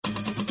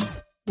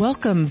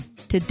Welcome.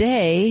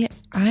 Today,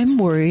 I'm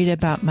worried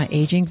about my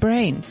aging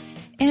brain.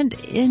 And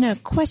in a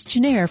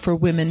questionnaire for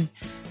women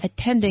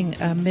attending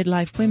a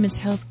midlife women's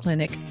health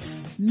clinic,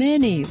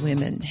 many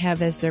women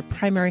have as their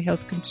primary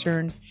health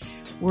concern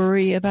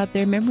worry about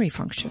their memory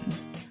function.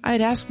 I'd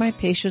ask my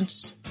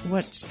patients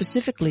what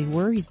specifically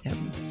worried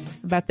them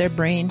about their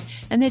brain,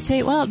 and they'd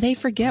say, well, they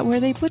forget where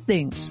they put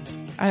things.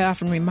 I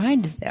often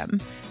reminded them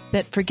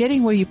that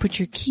forgetting where you put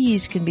your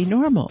keys can be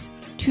normal.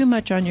 Too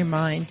much on your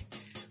mind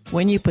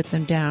when you put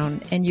them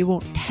down, and you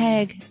won't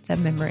tag the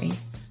memory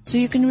so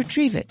you can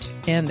retrieve it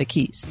and the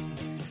keys.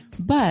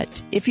 But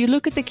if you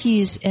look at the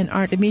keys and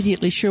aren't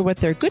immediately sure what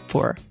they're good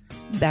for,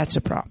 that's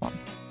a problem.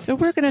 So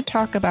we're going to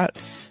talk about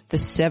the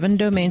 7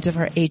 domains of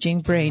our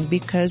aging brain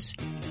because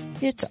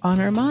it's on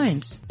our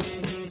minds.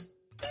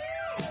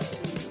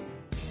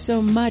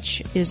 So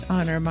much is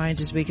on our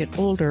minds as we get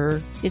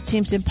older. It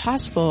seems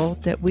impossible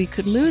that we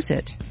could lose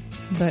it,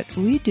 but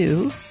we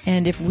do.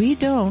 And if we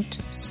don't,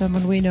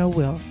 someone we know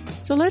will.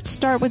 So let's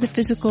start with the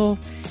physical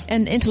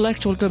and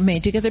intellectual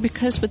domain together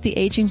because with the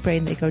aging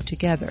brain, they go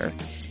together.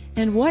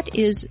 And what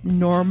is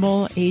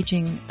normal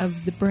aging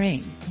of the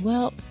brain?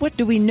 Well, what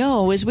do we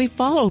know is we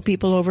follow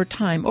people over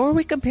time, or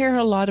we compare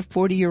a lot of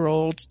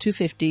 40-year-olds to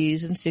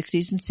 50s and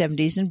 60s and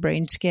 70s in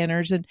brain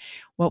scanners. And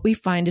what we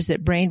find is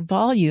that brain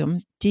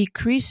volume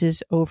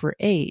decreases over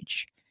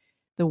age.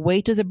 The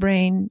weight of the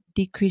brain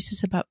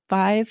decreases about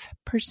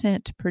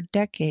 5% per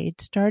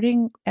decade,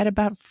 starting at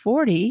about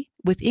 40,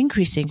 with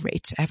increasing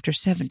rates after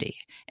 70.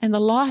 And the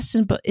loss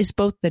is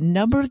both the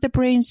number of the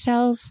brain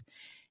cells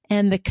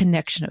and the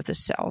connection of the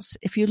cells.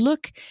 If you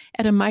look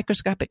at a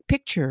microscopic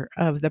picture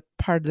of the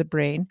part of the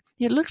brain,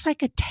 it looks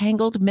like a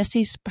tangled,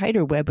 messy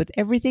spider web with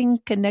everything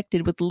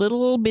connected with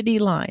little bitty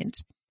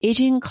lines.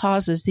 Aging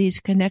causes these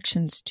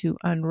connections to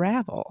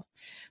unravel.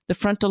 The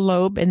frontal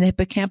lobe and the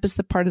hippocampus,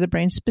 the part of the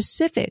brain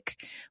specific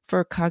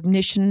for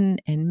cognition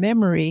and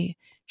memory,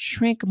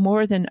 shrink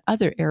more than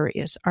other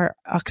areas. Our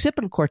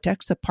occipital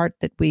cortex, the part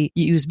that we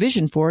use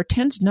vision for,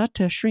 tends not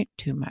to shrink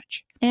too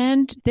much.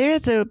 And they're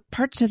the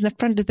parts in the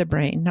front of the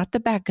brain, not the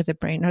back of the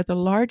brain, are the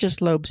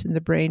largest lobes in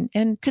the brain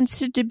and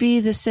considered to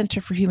be the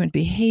center for human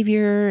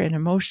behavior and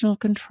emotional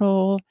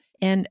control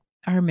and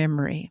our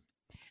memory.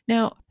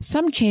 Now,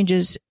 some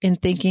changes in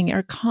thinking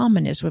are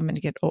common as women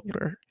get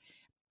older.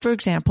 For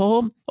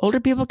example, older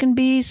people can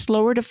be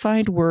slower to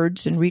find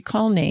words and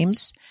recall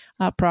names.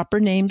 Proper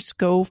names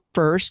go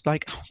first,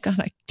 like, oh God,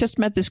 I just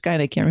met this guy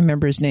and I can't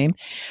remember his name,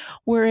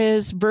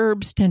 whereas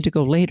verbs tend to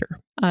go later.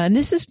 And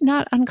this is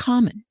not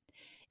uncommon.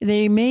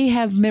 They may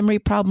have memory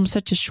problems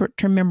such as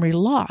short-term memory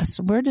loss.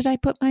 Where did I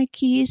put my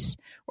keys?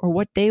 Or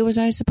what day was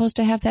I supposed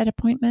to have that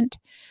appointment?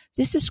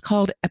 This is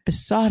called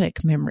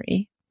episodic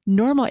memory.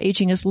 Normal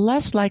aging is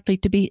less likely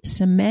to be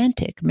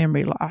semantic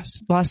memory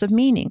loss of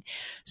meaning.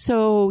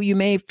 So you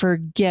may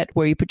forget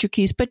where you put your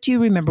keys, but you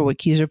remember what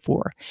keys are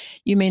for.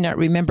 You may not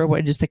remember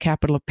what is the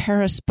capital of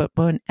Paris, but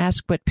when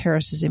asked what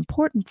Paris is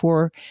important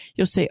for,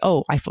 you'll say,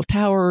 oh, Eiffel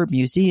Tower,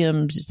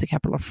 museums, it's the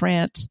capital of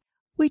France.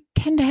 We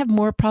tend to have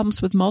more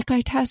problems with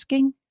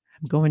multitasking.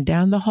 I'm going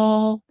down the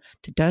hall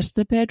to dust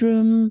the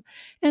bedroom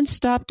and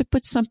stop to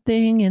put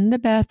something in the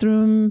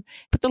bathroom,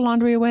 put the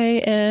laundry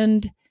away,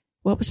 and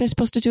what was I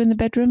supposed to do in the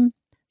bedroom?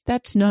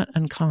 That's not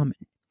uncommon.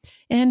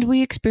 And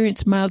we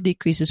experience mild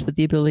decreases with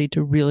the ability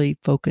to really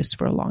focus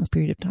for a long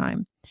period of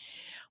time.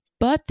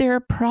 But there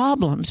are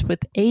problems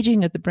with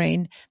aging of the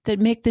brain that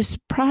make this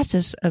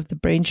process of the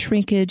brain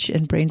shrinkage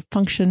and brain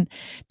function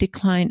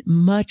decline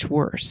much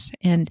worse.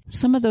 And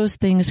some of those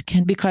things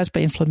can be caused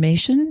by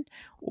inflammation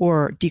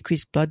or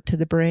decreased blood to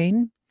the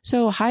brain.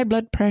 So high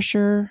blood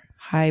pressure,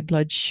 high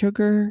blood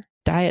sugar,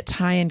 diets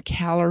high in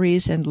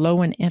calories and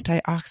low in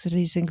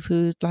antioxidants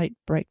foods like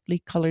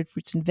brightly colored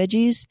fruits and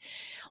veggies,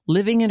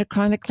 living in a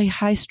chronically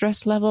high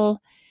stress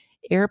level,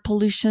 air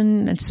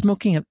pollution, and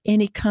smoking of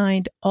any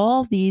kind,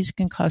 all these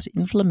can cause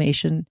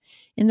inflammation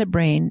in the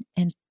brain,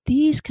 and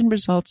these can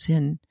result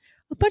in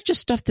a bunch of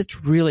stuff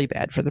that's really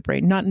bad for the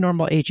brain, not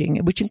normal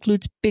aging, which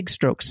includes big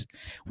strokes,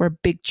 where a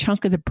big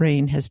chunk of the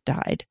brain has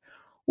died,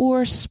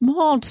 or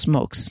small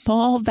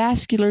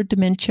vascular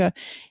dementia,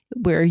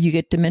 where you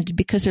get demented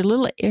because there are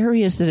little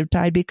areas that have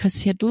died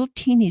because you had little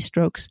teeny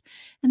strokes,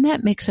 and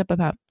that makes up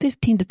about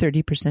 15 to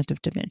 30%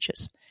 of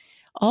dementias.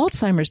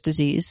 Alzheimer's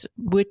disease,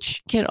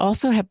 which can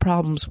also have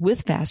problems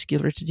with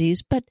vascular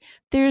disease, but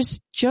there's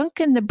junk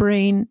in the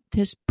brain,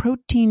 there's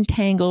protein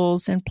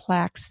tangles and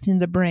plaques in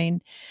the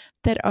brain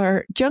that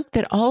are junk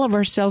that all of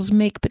our cells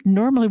make, but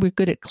normally we're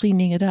good at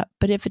cleaning it up.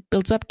 But if it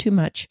builds up too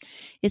much,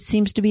 it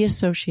seems to be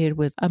associated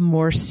with a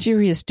more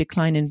serious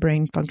decline in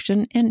brain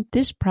function, and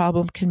this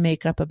problem can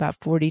make up about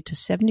 40 to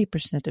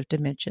 70% of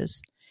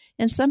dementias.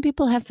 And some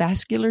people have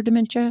vascular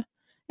dementia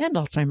and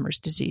Alzheimer's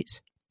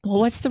disease. Well,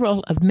 what's the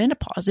role of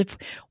menopause? If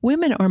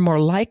women are more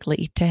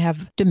likely to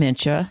have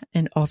dementia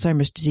and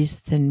Alzheimer's disease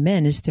than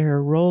men, is there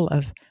a role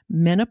of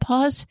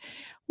menopause?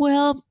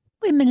 Well,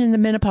 women in the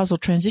menopausal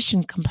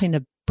transition complain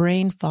of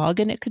brain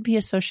fog, and it could be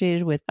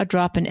associated with a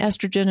drop in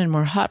estrogen and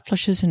more hot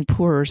flushes and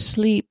poorer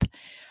sleep.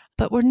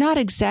 But we're not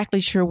exactly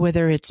sure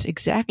whether it's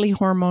exactly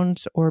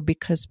hormones or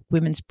because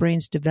women's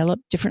brains develop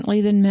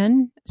differently than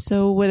men.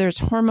 So whether it's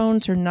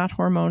hormones or not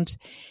hormones,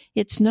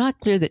 it's not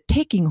clear that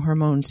taking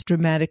hormones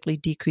dramatically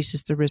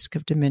decreases the risk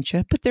of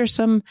dementia, but there are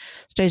some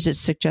studies that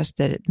suggest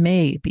that it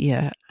may be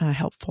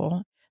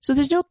helpful. So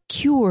there's no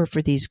cure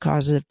for these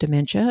causes of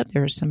dementia.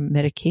 There are some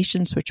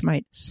medications which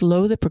might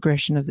slow the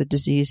progression of the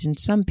disease in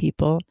some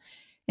people,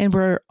 and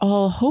we're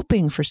all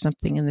hoping for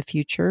something in the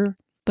future.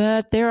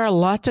 But there are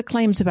lots of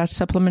claims about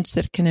supplements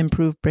that can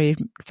improve brain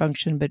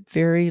function, but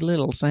very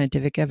little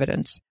scientific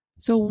evidence.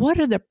 So what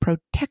are the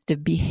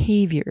protective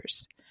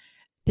behaviors?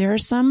 There are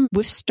some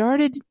we've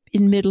started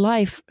in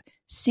midlife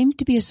seem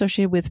to be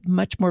associated with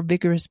much more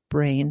vigorous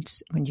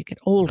brains when you get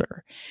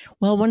older.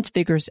 Well, one's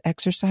vigorous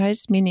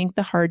exercise, meaning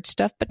the hard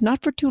stuff, but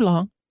not for too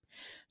long.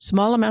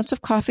 Small amounts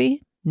of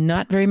coffee,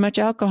 not very much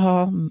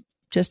alcohol,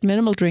 just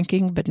minimal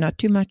drinking, but not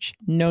too much.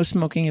 No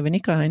smoking of any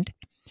kind.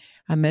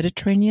 A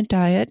Mediterranean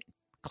diet.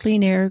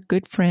 Clean air,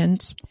 good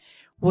friends.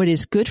 What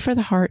is good for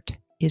the heart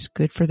is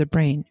good for the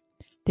brain.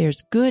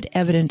 There's good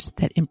evidence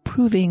that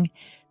improving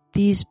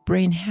these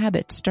brain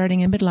habits starting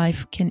in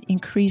midlife can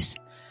increase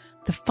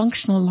the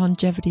functional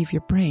longevity of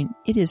your brain.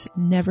 It is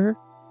never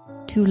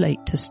too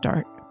late to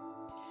start.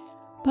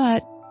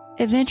 But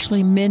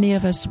eventually many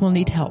of us will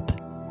need help.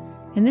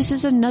 And this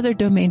is another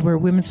domain where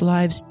women's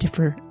lives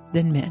differ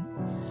than men.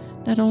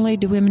 Not only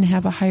do women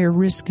have a higher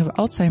risk of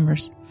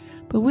Alzheimer's,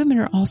 but women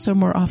are also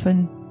more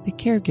often the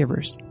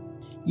caregivers,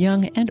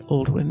 young and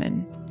old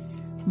women.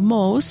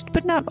 Most,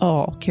 but not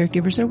all,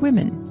 caregivers are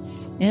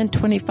women, and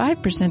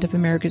 25% of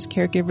America's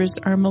caregivers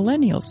are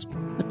millennials,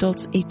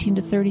 adults 18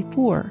 to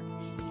 34.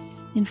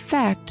 In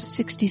fact,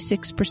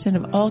 66%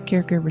 of all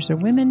caregivers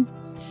are women,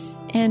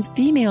 and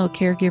female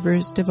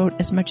caregivers devote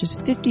as much as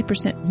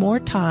 50% more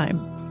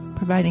time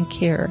providing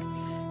care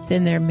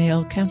than their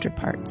male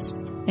counterparts.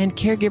 And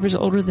caregivers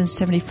older than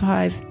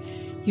 75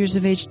 years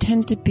of age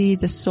tend to be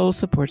the sole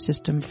support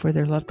system for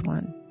their loved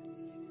one.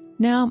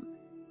 Now,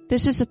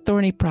 this is a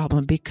thorny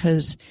problem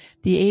because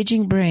the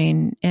aging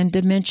brain and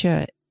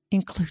dementia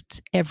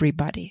includes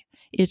everybody.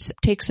 It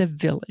takes a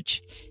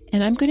village.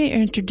 And I'm going to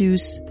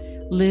introduce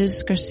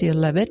Liz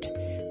Garcia-Leavitt,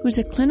 who's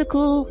a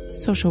clinical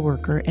social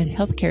worker and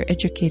healthcare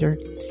educator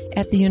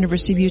at the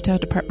University of Utah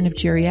Department of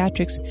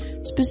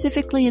Geriatrics,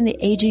 specifically in the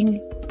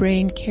Aging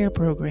Brain Care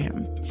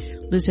Program.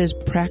 Liz has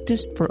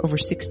practiced for over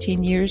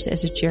 16 years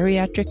as a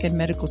geriatric and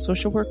medical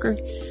social worker,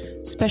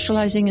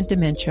 specializing in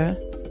dementia,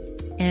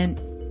 and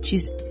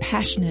she's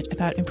passionate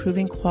about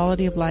improving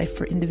quality of life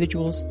for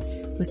individuals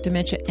with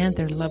dementia and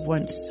their loved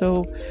ones.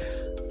 So,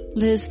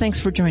 Liz, thanks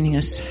for joining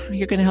us.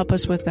 You're going to help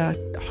us with a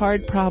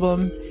hard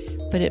problem,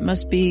 but it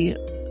must be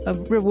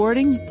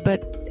rewarding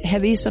but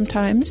heavy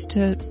sometimes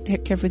to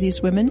care for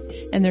these women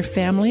and their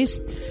families.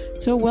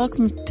 So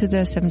welcome to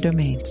the 7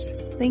 Domains.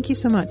 Thank you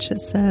so much.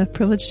 It's a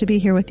privilege to be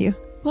here with you.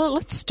 Well,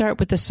 let's start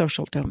with the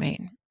social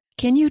domain.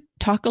 Can you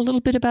talk a little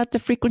bit about the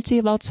frequency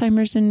of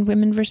Alzheimer's in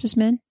women versus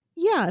men?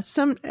 Yeah,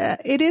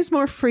 it is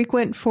more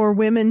frequent for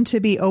women to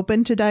be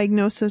open to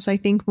diagnosis, I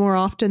think, more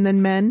often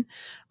than men.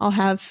 I'll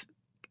have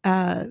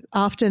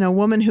often a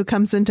woman who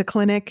comes into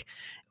clinic.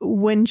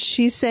 When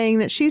she's saying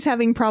that she's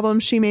having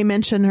problems, she may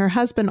mention her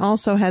husband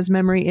also has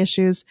memory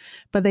issues,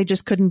 but they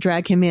just couldn't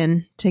drag him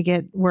in to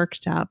get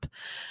worked up.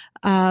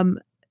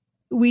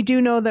 We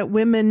do know that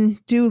women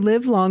do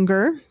live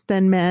longer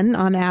than men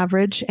on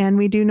average, and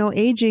we do know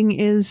aging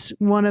is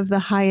one of the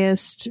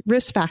highest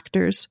risk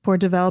factors for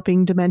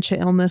developing dementia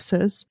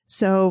illnesses.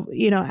 So,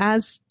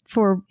 as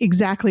for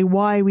exactly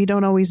why, we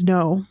don't always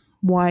know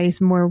why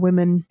more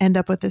women end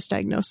up with this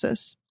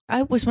diagnosis.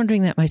 I was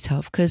wondering that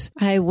myself because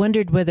I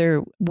wondered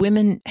whether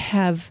women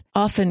have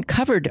often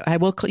covered, I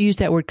will use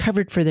that word,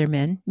 covered for their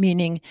men,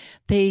 meaning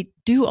they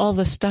do all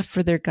the stuff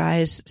for their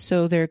guys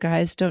so their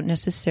guys don't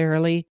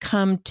necessarily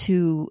come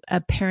to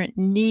apparent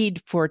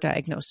need for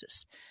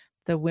diagnosis.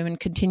 The women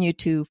continue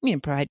to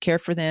provide care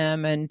for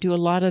them and do a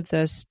lot of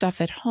the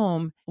stuff at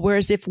home.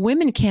 Whereas if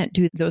women can't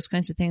do those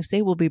kinds of things,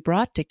 they will be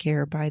brought to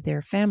care by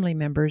their family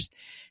members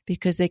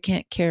because they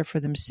can't care for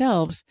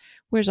themselves.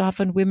 Whereas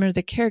often women are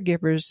the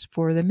caregivers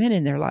for the men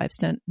in their lives.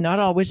 Not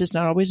always, it's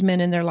not always men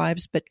in their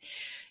lives, but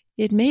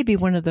it may be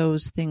one of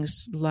those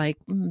things like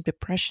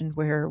depression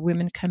where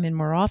women come in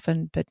more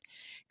often, but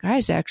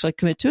guys actually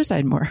commit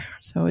suicide more.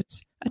 So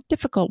it's a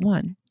difficult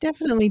one.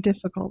 Definitely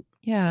difficult.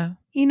 Yeah.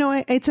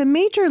 It's a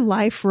major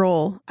life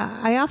role.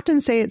 I often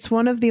say it's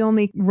one of the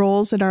only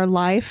roles in our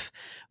life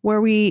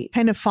where we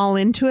kind of fall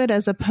into it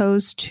as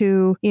opposed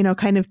to,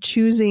 kind of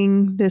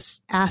choosing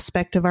this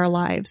aspect of our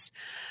lives.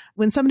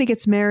 When somebody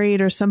gets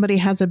married or somebody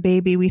has a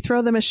baby, we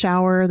throw them a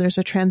shower. There's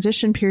a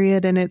transition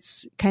period and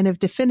it's kind of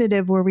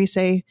definitive where we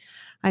say,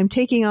 I'm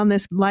taking on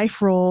this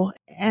life role.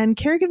 And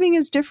caregiving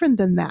is different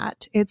than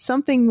that. It's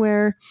something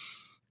where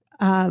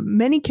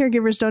many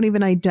caregivers don't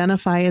even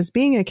identify as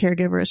being a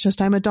caregiver. It's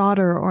just I'm a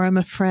daughter or I'm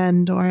a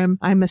friend or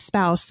I'm a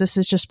spouse. This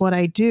is just what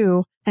I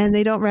do. And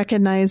they don't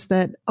recognize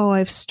that, oh,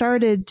 I've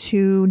started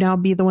to now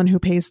be the one who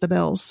pays the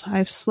bills.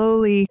 I've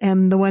slowly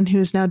am the one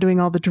who's now doing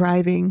all the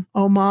driving.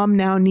 Oh, mom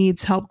now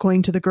needs help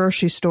going to the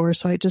grocery store.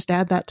 So I just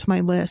add that to my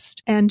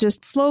list. And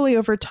just slowly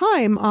over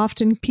time,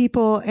 often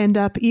people end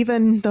up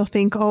they'll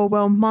think, oh,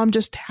 well, mom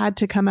just had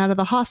to come out of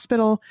the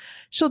hospital.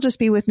 She'll just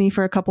be with me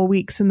for a couple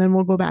weeks and then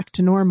we'll go back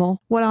to normal.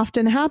 What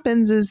often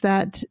happens is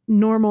that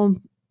normal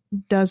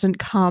doesn't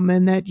come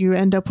and that you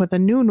end up with a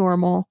new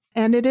normal.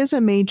 And it is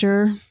a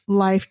major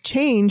life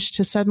change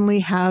to suddenly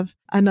have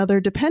another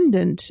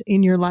dependent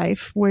in your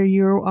life where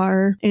you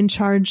are in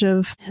charge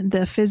of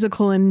the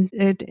physical and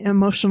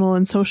emotional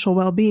and social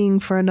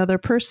well-being for another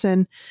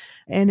person.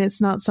 And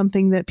it's not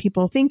something that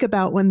people think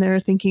about when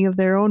they're thinking of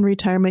their own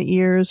retirement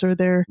years or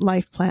their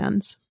life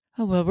plans.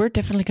 Oh, well, we're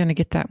definitely going to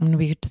get that when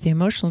we get to the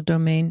emotional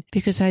domain,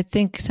 because I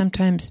think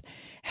sometimes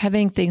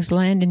having things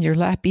land in your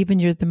lap, even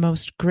you're the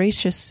most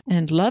gracious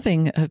and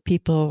loving of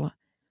people,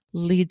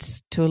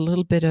 leads to a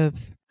little bit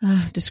of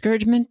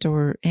discouragement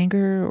or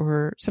anger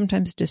or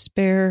sometimes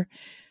despair.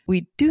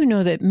 We do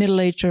know that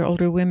middle-aged or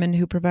older women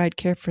who provide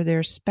care for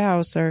their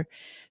spouse are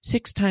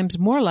 6 times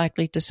more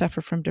likely to suffer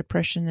from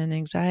depression and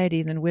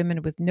anxiety than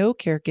women with no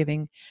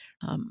caregiving.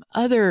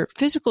 Other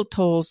physical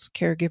tolls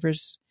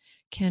caregivers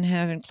can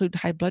have include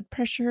high blood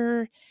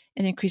pressure,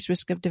 an increased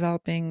risk of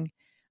developing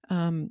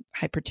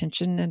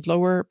hypertension and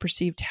lower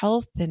perceived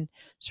health. And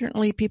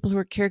certainly people who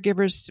are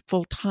caregivers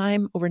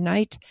full-time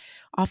overnight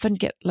often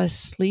get less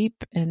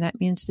sleep. And that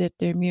means that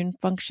their immune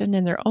function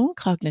and their own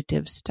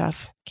cognitive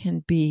stuff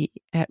can be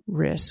at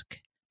risk.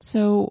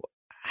 So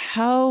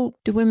how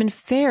do women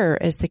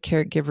fare as the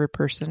caregiver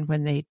person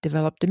when they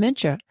develop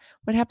dementia?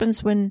 What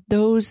happens when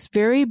those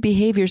very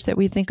behaviors that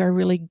we think are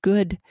really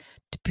good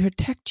to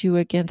protect you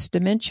against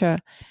dementia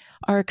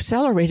are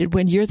accelerated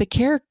when you're the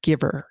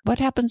caregiver? What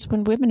happens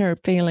when women are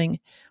failing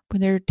when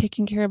they're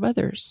taking care of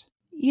others?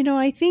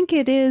 I think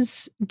it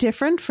is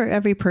different for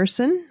every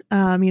person.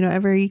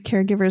 Every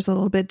caregiver is a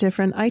little bit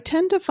different. I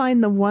tend to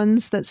find the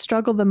ones that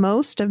struggle the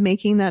most of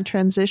making that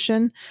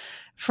transition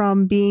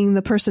from being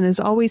the person who's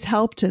always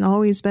helped and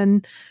always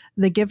been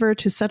the giver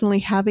to suddenly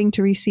having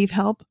to receive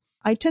help.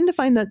 I tend to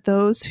find that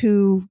those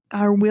who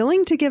are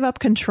willing to give up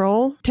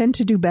control tend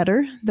to do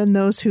better than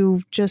those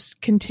who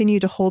just continue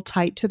to hold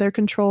tight to their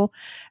control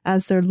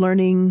as they're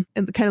learning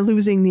and kind of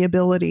losing the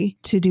ability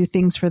to do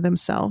things for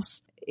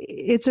themselves.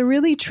 It's a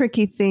really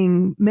tricky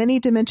thing. Many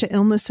dementia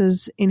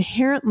illnesses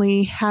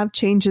inherently have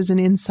changes in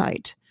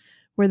insight,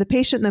 where the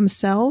patient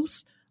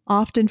themselves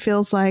often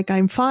feels like,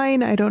 I'm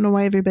fine, I don't know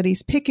why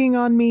everybody's picking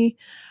on me,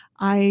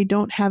 I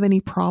don't have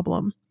any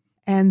problem.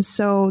 And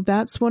so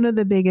that's one of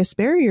the biggest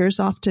barriers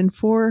often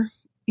for,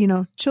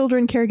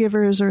 children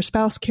caregivers or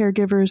spouse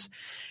caregivers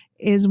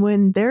is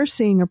when they're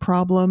seeing a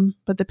problem,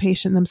 but the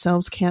patient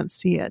themselves can't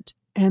see it.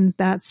 And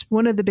that's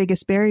one of the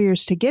biggest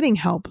barriers to getting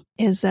help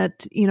is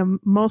that,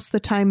 most of the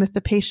time if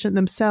the patient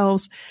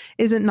themselves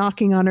isn't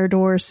knocking on our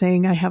door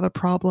saying, I have a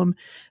problem,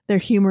 they're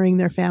humoring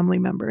their family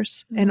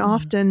members. Mm. And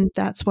often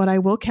that's what I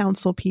will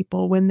counsel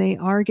people when they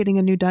are getting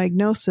a new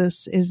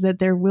diagnosis is that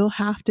there will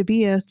have to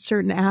be a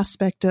certain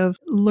aspect of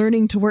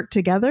learning to work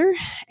together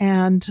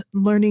and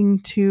learning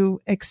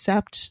to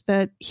accept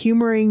that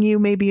humoring you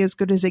may be as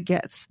good as it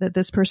gets, that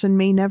this person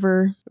may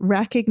never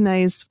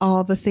recognize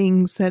all the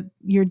things that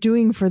you're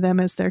doing for them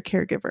as their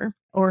caregiver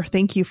or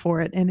thank you for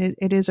it. And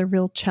it is a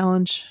real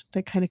challenge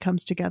that kind of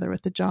comes together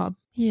with the job.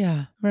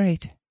 Yeah,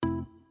 right.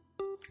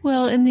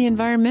 Well, in the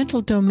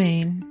environmental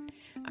domain,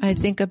 I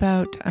think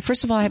about,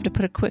 first of all, I have to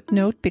put a quick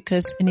note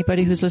because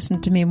anybody who's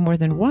listened to me more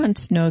than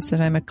once knows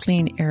that I'm a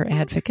clean air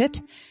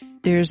advocate.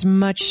 There's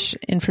much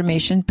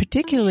information,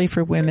 particularly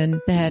for women,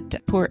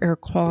 that poor air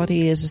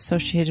quality is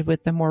associated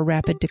with a more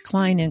rapid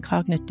decline in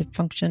cognitive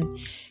function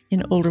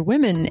in older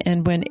women.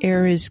 And when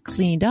air is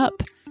cleaned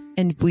up,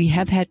 and we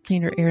have had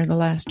cleaner air in the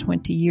last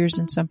 20 years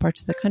in some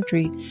parts of the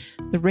country,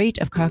 the rate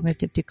of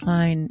cognitive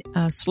decline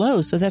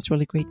slows. So that's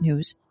really great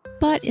news.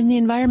 But in the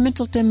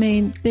environmental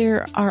domain,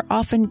 there are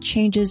often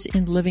changes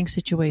in living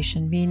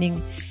situation,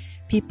 meaning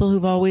people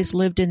who've always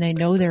lived and they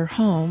know their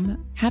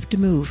home have to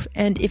move.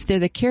 And if they're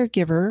the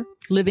caregiver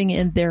living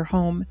in their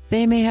home,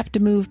 they may have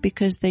to move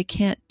because they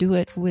can't do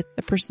it with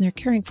the person they're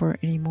caring for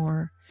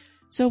anymore.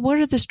 So what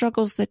are the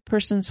struggles that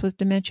persons with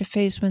dementia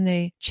face when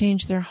they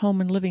change their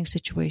home and living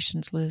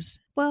situations, Liz?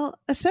 Well,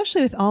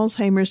 especially with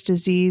Alzheimer's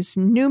disease,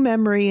 new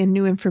memory and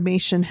new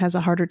information has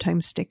a harder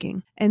time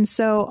sticking. And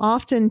so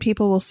often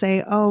people will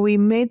say, oh, we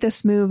made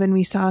this move and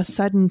we saw a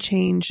sudden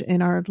change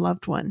in our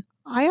loved one.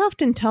 I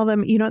often tell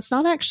them, it's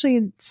not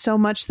actually so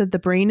much that the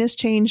brain has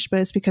changed, but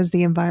it's because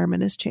the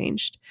environment has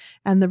changed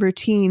and the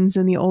routines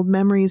and the old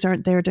memories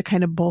aren't there to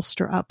kind of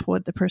bolster up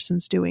what the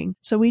person's doing.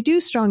 So we do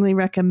strongly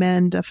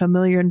recommend a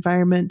familiar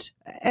environment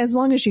as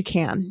long as you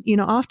can.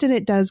 Often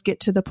it does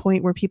get to the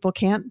point where people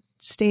can't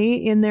stay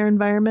in their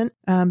environment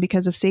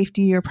because of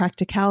safety or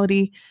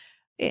practicality.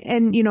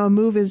 And, a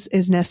move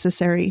is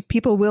necessary.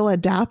 People will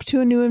adapt to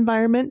a new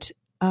environment.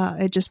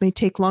 It just may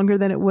take longer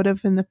than it would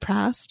have in the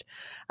past.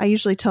 I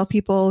usually tell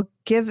people,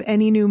 give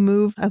any new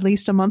move at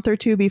least a month or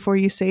two before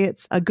you say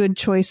it's a good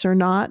choice or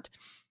not.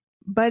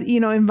 But,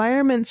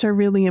 environments are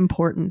really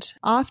important.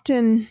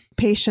 Often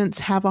patients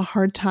have a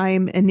hard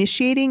time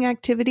initiating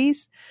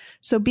activities.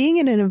 So being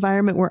in an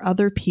environment where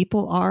other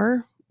people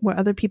are, where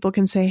other people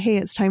can say, hey,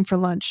 it's time for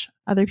lunch.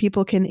 Other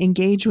people can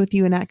engage with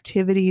you in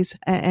activities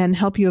and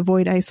help you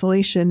avoid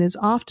isolation is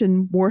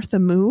often worth a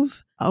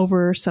move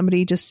over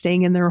somebody just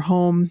staying in their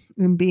home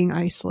and being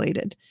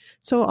isolated.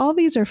 So all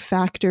these are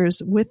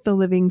factors with the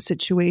living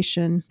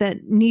situation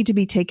that need to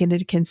be taken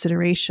into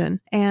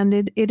consideration.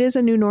 And it is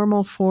a new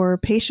normal for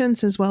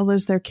patients as well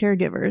as their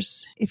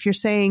caregivers. If you're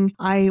saying,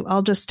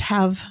 I'll just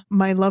have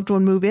my loved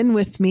one move in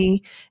with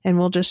me and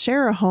we'll just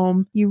share a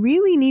home, you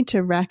really need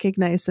to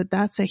recognize that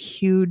that's a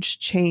huge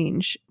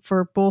change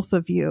for both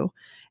of you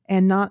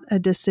and not a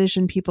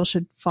decision people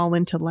should fall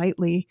into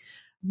lightly.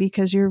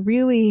 Because you're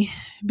really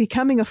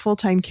becoming a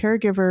full-time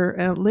caregiver,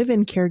 a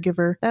live-in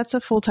caregiver. That's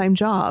a full-time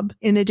job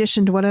in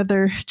addition to what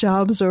other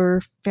jobs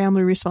or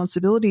family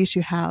responsibilities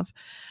you have.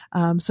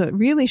 So it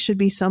really should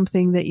be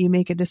something that you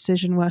make a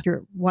decision with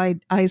your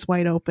eyes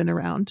wide open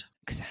around.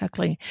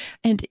 Exactly.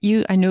 And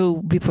I know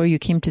before you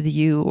came to the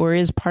U, or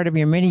is part of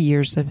your many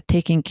years of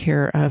taking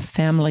care of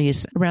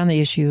families around the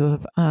issue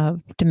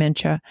of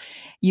dementia,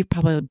 you've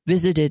probably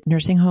visited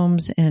nursing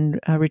homes and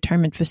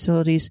retirement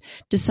facilities.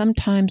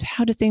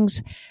 How do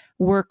things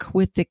work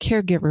with the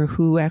caregiver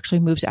who actually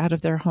moves out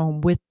of their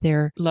home with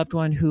their loved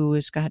one who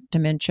has got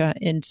dementia?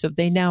 And so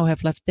they now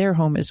have left their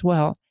home as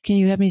well. Can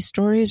you have any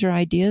stories or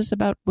ideas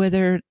about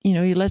whether,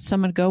 you let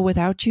someone go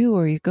without you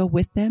or you go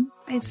with them?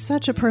 It's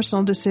such a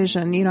personal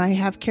decision. I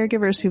have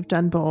caregivers who've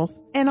done both.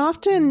 And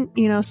often,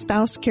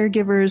 spouse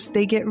caregivers,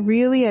 they get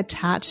really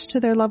attached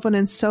to their loved one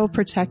and so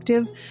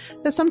protective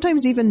that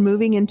sometimes even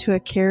moving into a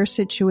care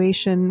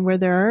situation where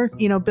there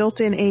are,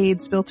 built-in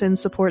aids, built-in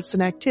supports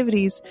and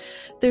activities,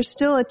 there's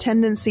still a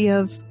tendency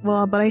of,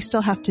 well, but I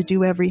still have to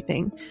do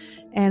everything.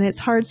 And it's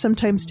hard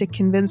sometimes to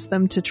convince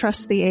them to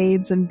trust the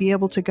aids and be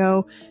able to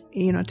go.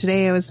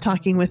 Today I was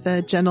talking with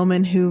a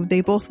gentleman who they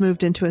both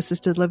moved into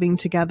assisted living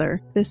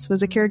together. This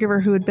was a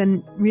caregiver who had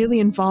been really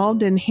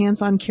involved in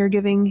hands-on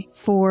caregiving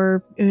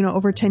for,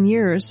 over 10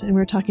 years. And we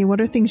were talking, what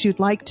are things you'd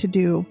like to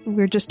do?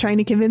 We're just trying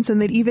to convince him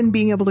that even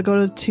being able to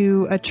go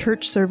to a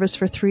church service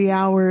for 3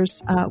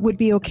 hours would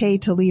be okay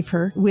to leave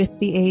her with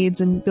the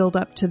aids and build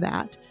up to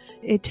that.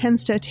 It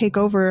tends to take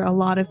over a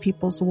lot of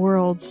people's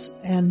worlds,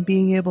 and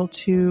being able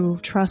to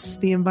trust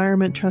the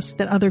environment, trust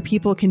that other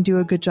people can do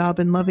a good job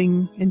in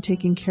loving and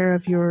taking care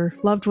of your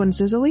loved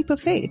ones is a leap of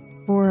faith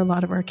for a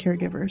lot of our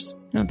caregivers.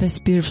 No, that's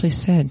beautifully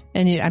said.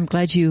 And I'm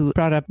glad you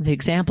brought up the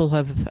example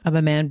of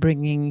a man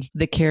bringing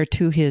the care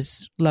to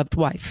his loved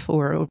wife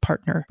or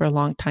partner for a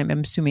long time.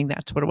 I'm assuming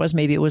that's what it was.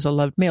 Maybe it was a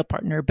loved male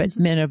partner, but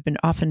men have been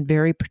often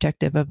very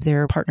protective of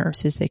their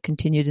partners as they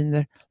continued in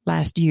the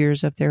last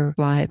years of their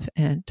life.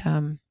 And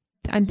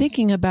I'm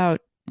thinking about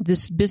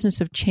this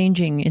business of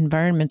changing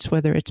environments,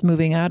 whether it's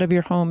moving out of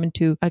your home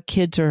into a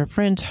kid's or a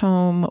friend's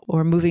home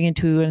or moving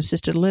into an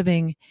assisted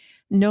living,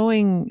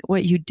 knowing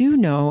what you do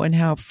know and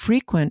how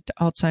frequent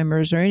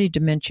Alzheimer's or any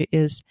dementia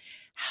is.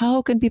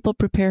 How can people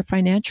prepare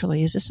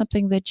financially? Is this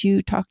something that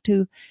you talk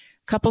to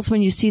couples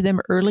when you see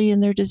them early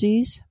in their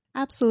disease?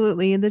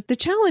 Absolutely. And the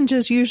challenge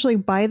is usually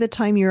by the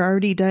time you're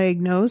already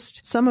diagnosed,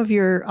 some of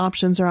your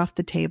options are off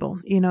the table.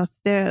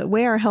 The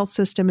way our health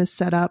system is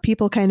set up,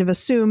 people kind of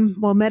assume,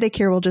 well,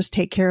 Medicare will just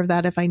take care of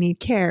that if I need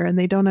care. And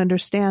they don't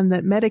understand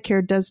that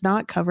Medicare does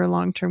not cover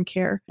long-term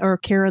care or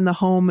care in the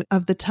home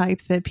of the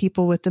type that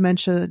people with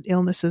dementia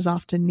illnesses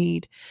often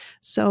need.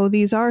 So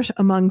these are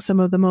among some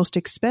of the most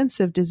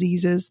expensive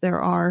diseases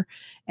there are.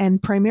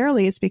 And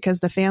primarily it's because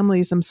the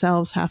families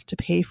themselves have to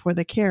pay for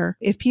the care.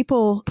 If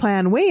people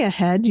plan way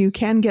ahead, you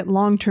can get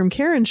long-term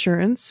care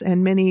insurance,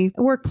 and many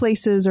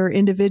workplaces or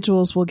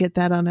individuals will get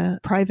that on a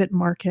private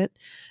market.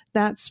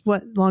 That's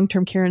what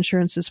long-term care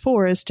insurance is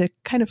for, is to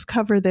kind of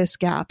cover this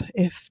gap,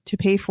 if to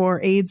pay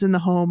for aids in the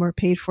home or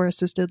paid for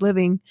assisted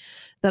living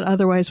that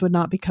otherwise would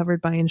not be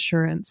covered by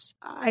insurance.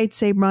 I'd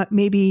say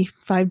maybe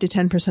 5 to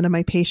 10% of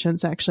my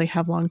patients actually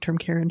have long-term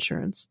care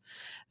insurance.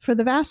 For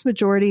the vast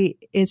majority,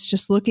 it's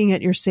just looking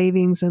at your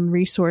savings and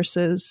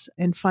resources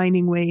and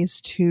finding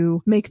ways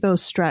to make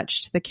those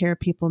stretch to the care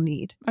people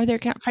need. Are there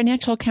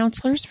financial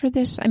counselors for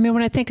this? I mean,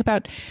 when I think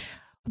about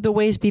the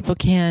ways people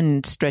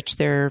can stretch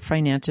their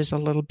finances a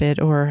little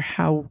bit, or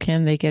how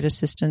can they get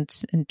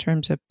assistance in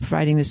terms of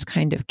providing this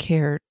kind of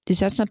care, is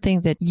that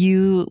something that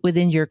you,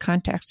 within your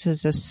contacts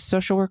as a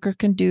social worker,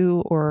 can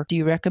do? Or do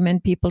you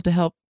recommend people to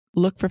help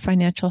look for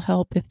financial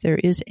help if there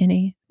is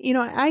any?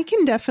 I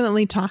can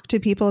definitely talk to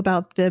people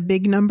about the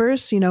big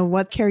numbers,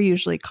 what care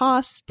usually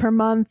costs per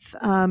month,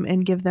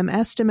 and give them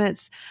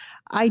estimates.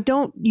 I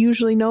don't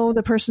usually know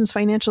the person's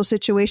financial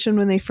situation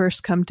when they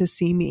first come to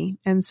see me.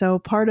 And so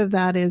part of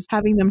that is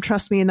having them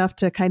trust me enough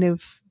to kind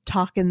of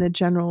talk in the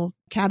general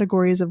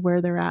categories of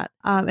where they're at.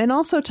 And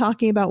also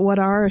talking about what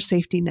are our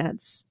safety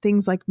nets,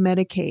 things like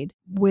Medicaid,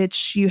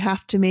 which you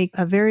have to make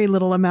a very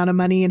little amount of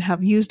money and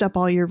have used up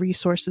all your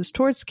resources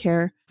towards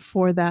care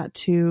for that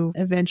to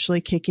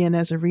eventually kick in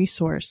as a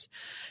resource.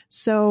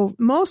 So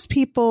most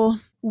people,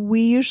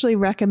 we usually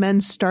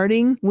recommend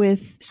starting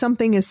with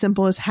something as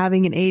simple as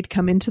having an aide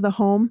come into the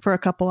home for a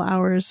couple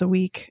hours a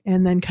week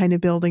and then kind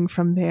of building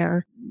from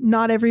there.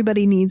 Not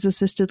everybody needs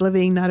assisted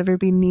living. Not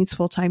everybody needs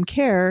full-time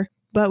care.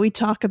 But we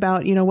talk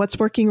about, what's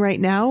working right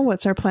now,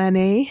 what's our plan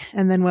A,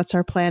 and then what's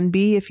our plan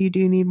B if you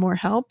do need more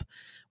help.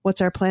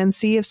 What's our plan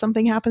C if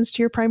something happens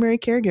to your primary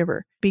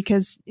caregiver?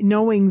 Because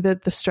knowing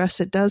that the stress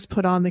it does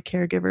put on the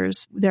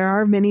caregivers, there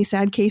are many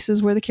sad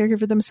cases where the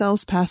caregiver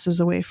themselves passes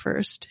away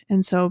first.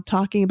 And so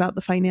talking about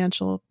the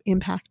financial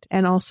impact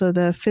and also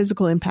the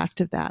physical impact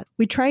of that.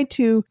 We try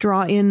to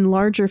draw in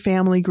larger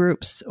family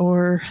groups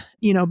or,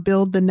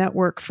 build the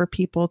network for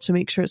people to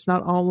make sure it's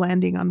not all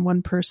landing on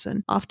one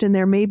person. Often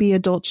there may be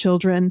adult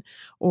children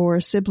or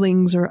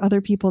siblings or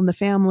other people in the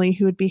family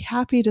who would be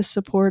happy to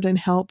support and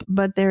help,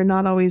 but they're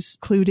not always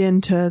clued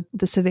into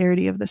the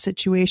severity of the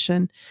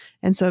situation.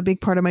 And so a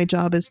big part of my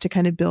job is to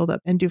kind of build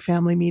up and do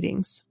family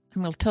meetings.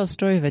 And we'll tell a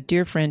story of a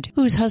dear friend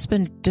whose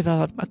husband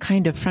developed a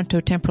kind of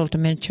frontotemporal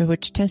dementia,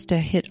 which tends to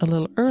hit a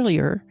little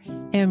earlier.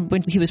 And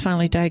when he was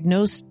finally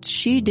diagnosed,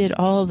 she did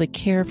all the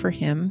care for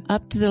him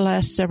up to the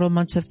last several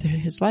months of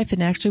his life.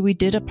 And actually, we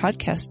did a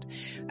podcast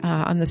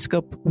on the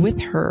scope with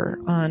her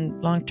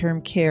on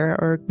long-term care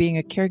or being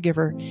a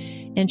caregiver.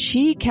 And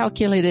she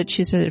calculated,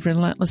 she said,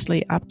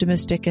 relentlessly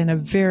optimistic and a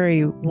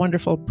very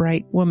wonderful,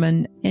 bright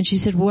woman. And she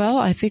said, well,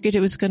 I figured it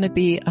was going to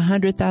be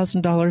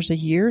 $100,000 a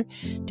year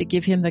to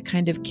give him the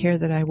kind of care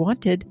that I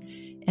wanted.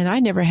 And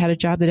I never had a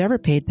job that ever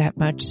paid that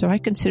much. So I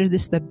consider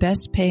this the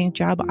best paying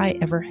job I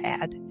ever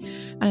had.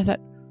 And I thought,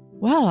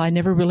 well, I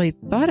never really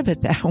thought of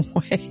it that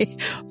way.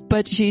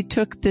 But she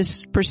took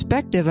this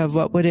perspective of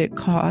what would it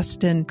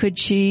cost and could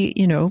she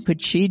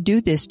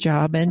do this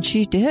job? And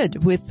she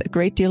did with a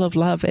great deal of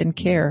love and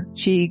care.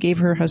 She gave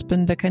her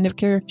husband the kind of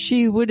care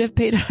she would have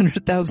paid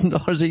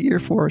 $100,000 a year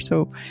for.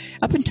 So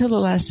up until the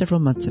last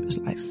several months of his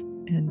life.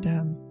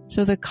 And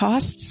so the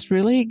costs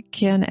really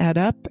can add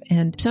up.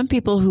 And some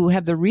people who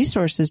have the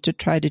resources to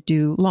try to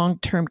do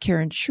long-term care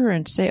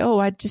insurance say, oh,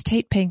 I just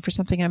hate paying for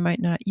something I might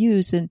not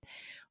use. And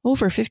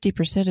over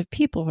 50% of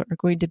people are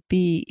going to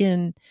be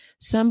in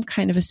some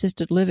kind of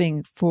assisted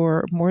living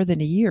for more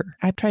than a year.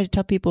 I try to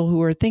tell people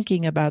who are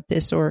thinking about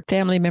this or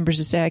family members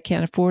who say, I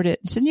can't afford it.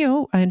 And said,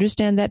 I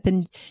understand that.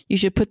 Then you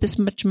should put this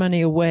much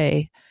money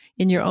away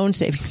in your own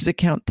savings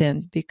account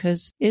then,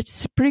 because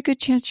it's a pretty good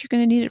chance you're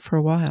going to need it for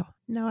a while.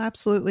 No,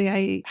 absolutely.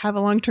 I have a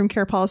long-term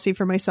care policy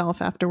for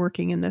myself after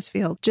working in this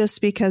field,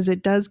 just because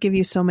it does give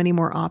you so many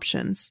more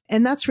options.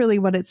 And that's really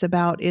what it's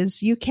about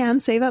is you can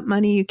save up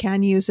money, you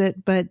can use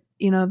it, but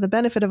the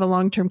benefit of a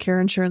long-term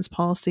care insurance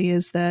policy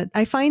is that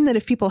I find that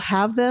if people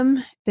have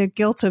them, the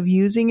guilt of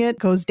using it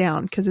goes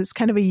down because it's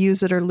kind of a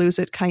use it or lose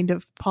it kind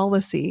of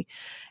policy.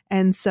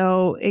 And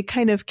so it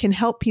kind of can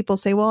help people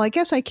say, well, I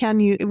guess I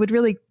can use, it would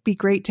really be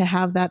great to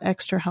have that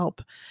extra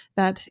help,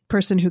 that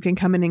person who can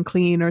come in and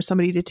clean or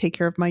somebody to take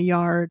care of my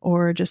yard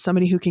or just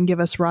somebody who can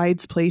give us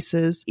rides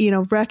places,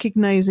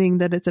 recognizing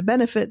that it's a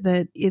benefit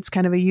that it's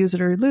kind of a use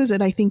it or lose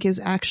it, I think is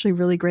actually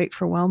really great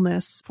for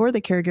wellness for the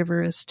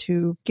caregiver is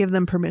to give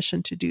them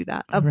permission to do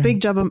that. A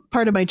big job,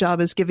 part of my job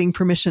is giving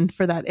permission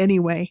for that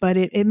anyway, but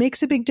it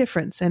makes a big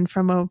difference. And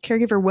from a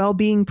caregiver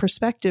well-being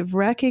perspective,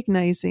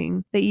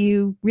 recognizing that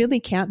you really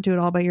can't do it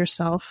all by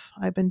yourself.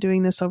 I've been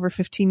doing this over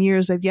 15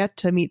 years. I've yet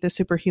to meet the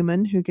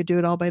superhuman who could do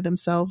it all by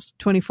themselves,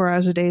 24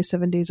 hours a day,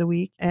 7 days a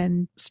week.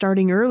 And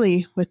starting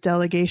early with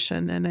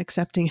delegation and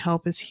accepting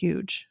help is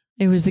huge.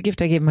 It was the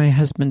gift I gave my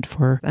husband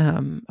for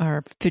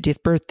our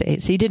 50th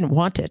birthdays. He didn't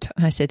want it.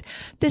 And I said,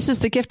 this is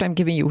the gift I'm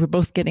giving you. We're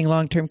both getting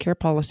long-term care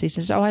policies.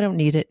 He says, oh, I don't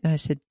need it. And I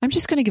said, I'm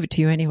just going to give it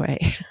to you anyway.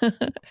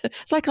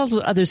 It's like all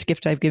those other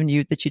gifts I've given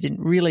you that you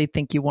didn't really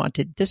think you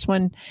wanted. This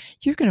one,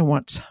 you're going to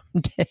want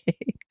someday.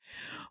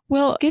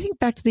 Well, getting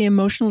back to the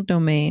emotional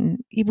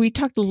domain, we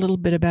talked a little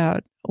bit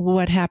about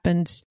what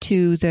happens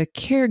to the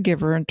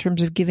caregiver in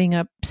terms of giving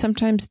up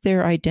sometimes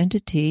their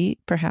identity,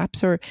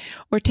 perhaps, or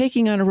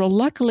taking on a role.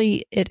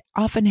 Luckily, it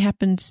often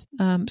happens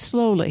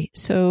slowly.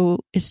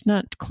 So it's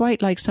not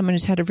quite like someone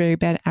who's had a very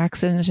bad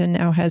accident and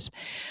now has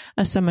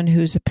someone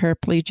who's a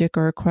paraplegic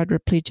or a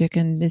quadriplegic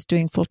and is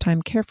doing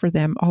full-time care for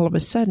them. All of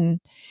a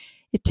sudden,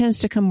 it tends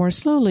to come more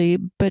slowly,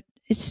 but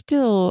it's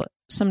still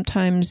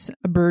sometimes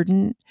a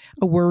burden,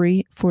 a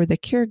worry for the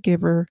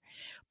caregiver.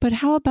 But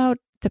how about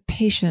the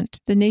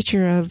patient? The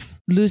nature of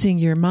losing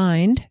your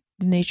mind,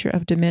 the nature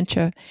of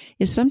dementia,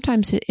 is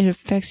sometimes it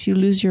affects you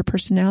lose your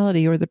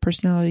personality or the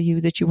personality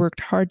that you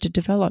worked hard to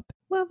develop.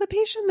 Well, the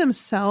patient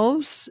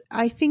themselves,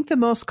 I think the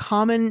most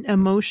common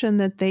emotion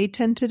that they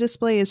tend to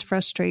display is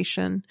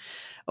frustration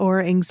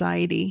or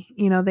anxiety.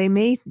 They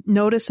may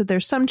notice that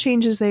there's some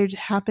changes that are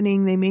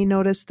happening. They may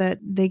notice that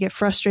they get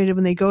frustrated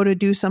when they go to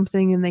do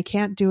something and they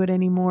can't do it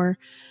anymore.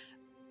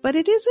 But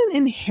it isn't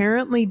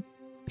inherently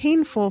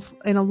painful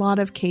in a lot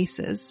of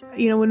cases.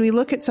 When we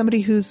look at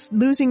somebody who's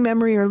losing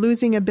memory or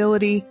losing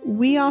ability,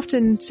 we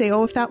often say,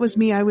 oh, if that was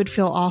me, I would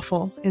feel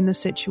awful in the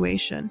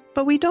situation.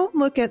 But we don't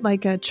look at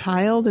like a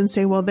child and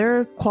say, well,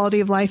 their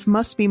quality of life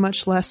must be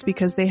much less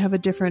because they have a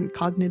different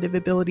cognitive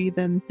ability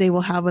than they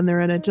will have when they're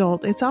an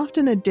adult. It's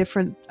often a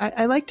different,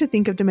 I like to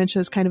think of dementia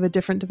as kind of a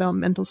different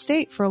developmental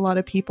state for a lot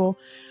of people,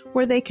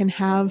 where they can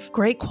have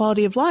great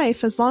quality of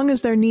life as long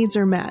as their needs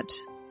are met.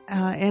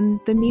 And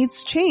the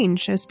needs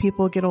change as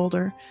people get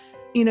older.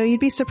 You'd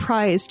be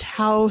surprised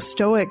how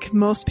stoic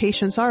most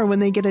patients are when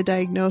they get a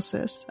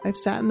diagnosis. I've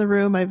sat in the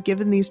room, I've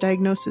given these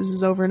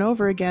diagnoses over and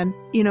over again.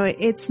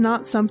 It's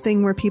not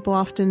something where people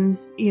often,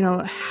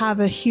 have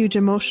a huge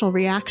emotional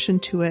reaction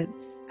to it.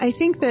 I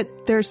think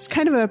that there's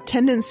kind of a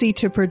tendency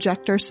to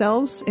project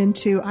ourselves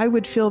into, I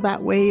would feel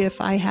that way if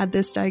I had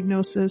this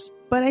diagnosis.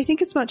 But I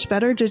think it's much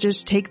better to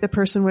just take the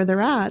person where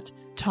they're at,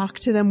 talk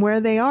to them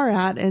where they are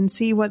at, and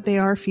see what they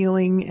are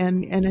feeling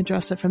and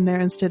address it from there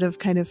instead of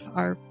kind of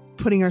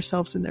putting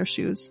ourselves in their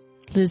shoes.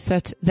 Liz,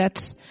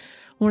 that's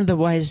one of the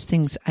wisest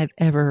things I've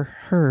ever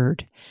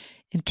heard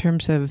in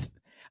terms of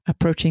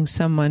approaching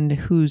someone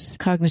whose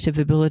cognitive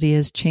ability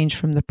has changed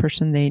from the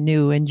person they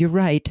knew. And you're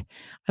right.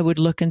 I would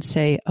look and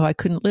say, oh, I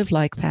couldn't live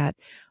like that.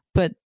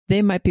 But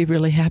they might be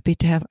really happy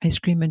to have ice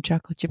cream and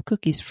chocolate chip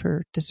cookies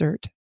for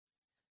dessert.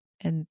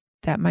 And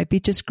that might be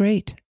just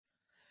great.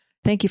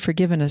 Thank you for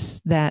giving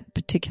us that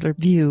particular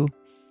view.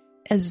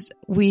 As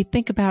we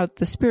think about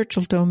the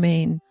spiritual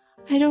domain,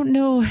 I don't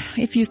know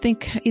if you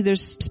think either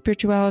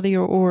spirituality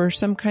or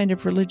some kind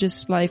of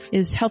religious life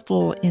is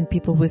helpful in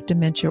people with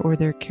dementia or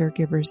their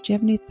caregivers. Do you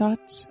have any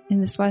thoughts in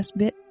this last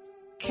bit?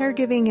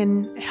 Caregiving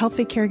and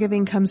healthy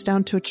caregiving comes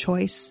down to a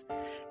choice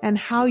and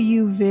how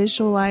you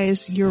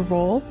visualize your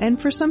role. And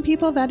for some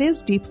people, that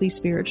is deeply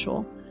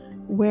spiritual,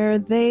 where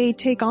they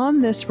take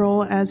on this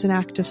role as an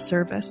act of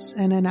service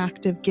and an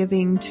act of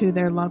giving to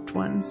their loved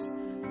ones.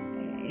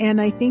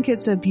 And I think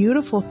it's a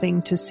beautiful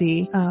thing to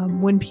see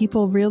when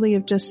people really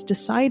have just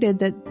decided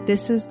that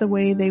this is the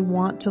way they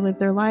want to live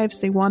their lives.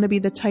 They want to be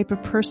the type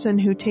of person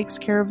who takes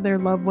care of their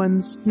loved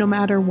ones no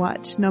matter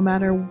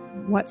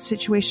what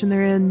situation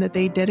they're in, that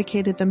they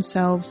dedicated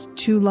themselves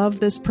to love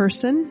this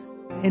person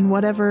in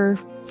whatever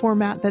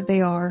format that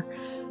they are.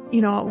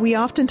 We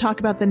often talk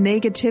about the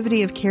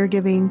negativity of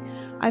caregiving.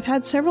 I've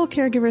had several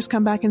caregivers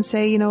come back and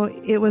say,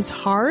 it was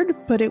hard,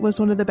 but it was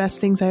one of the best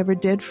things I ever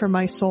did for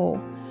my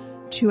soul,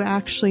 to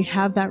actually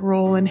have that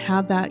role and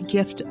have that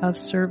gift of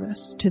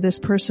service to this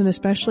person,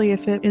 especially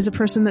if it is a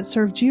person that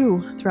served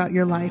you throughout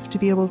your life, to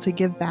be able to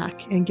give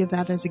back and give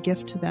that as a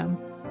gift to them.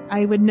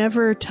 I would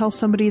never tell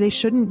somebody they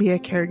shouldn't be a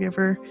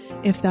caregiver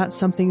if that's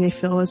something they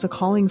feel is a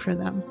calling for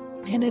them.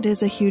 And it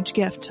is a huge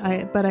gift.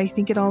 But I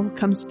think it all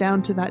comes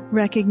down to that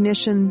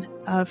recognition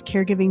of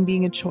caregiving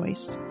being a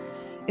choice.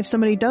 If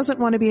somebody doesn't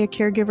want to be a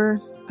caregiver,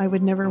 I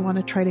would never want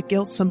to try to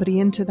guilt somebody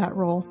into that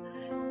role.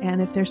 And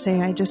if they're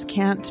saying, I just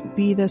can't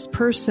be this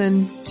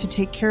person to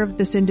take care of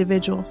this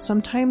individual,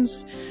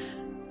 sometimes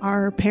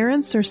our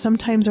parents or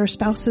sometimes our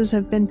spouses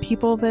have been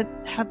people that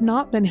have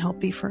not been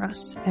healthy for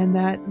us. And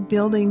that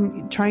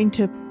trying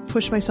to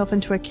push myself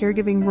into a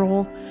caregiving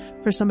role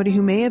for somebody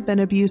who may have been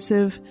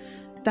abusive,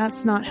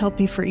 that's not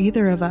healthy for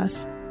either of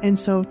us. And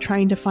so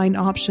trying to find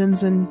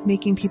options and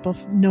making people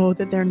know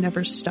that they're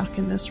never stuck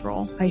in this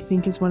role, I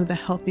think is one of the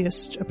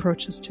healthiest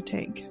approaches to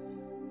take.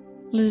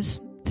 Liz,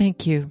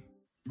 thank you.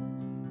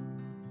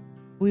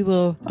 We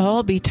will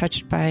all be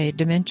touched by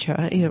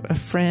dementia, a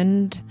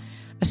friend,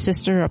 a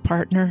sister, a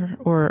partner,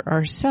 or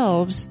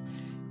ourselves.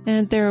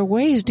 And there are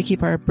ways to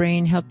keep our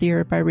brain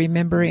healthier by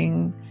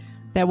remembering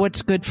that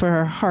what's good for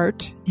our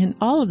heart in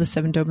all of the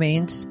 7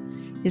 domains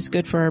is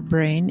good for our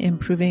brain,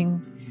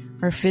 improving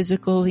our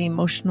physical,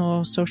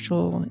 emotional,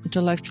 social,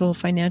 intellectual,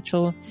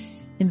 financial,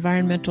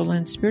 environmental,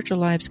 and spiritual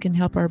lives can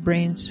help our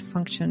brains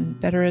function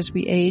better as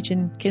we age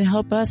and can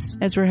help us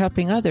as we're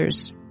helping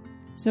others.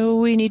 So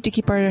we need to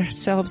keep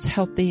ourselves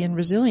healthy and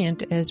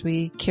resilient as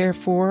we care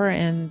for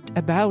and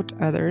about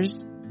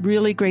others.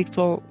 Really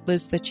grateful,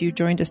 Liz, that you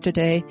joined us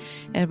today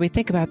and we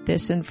think about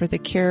this and for the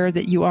care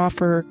that you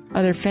offer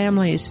other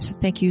families.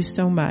 Thank you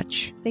so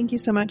much. Thank you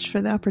so much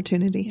for the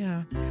opportunity.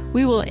 Yeah.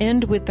 We will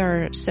end with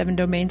our 7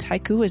 domains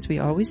haiku as we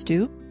always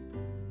do.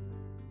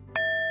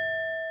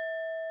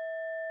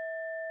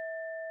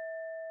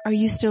 Are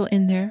you still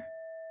in there?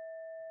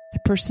 The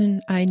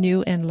person I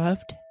knew and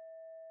loved?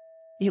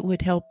 It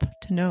would help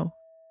to know.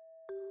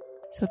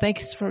 So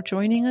thanks for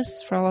joining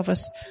us, for all of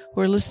us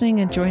who are listening,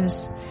 and join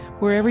us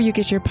wherever you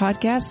get your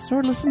podcasts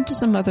or listen to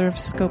some other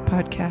Scope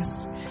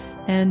podcasts.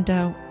 And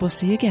we'll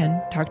see you again.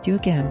 Talk to you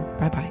again.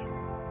 Bye-bye.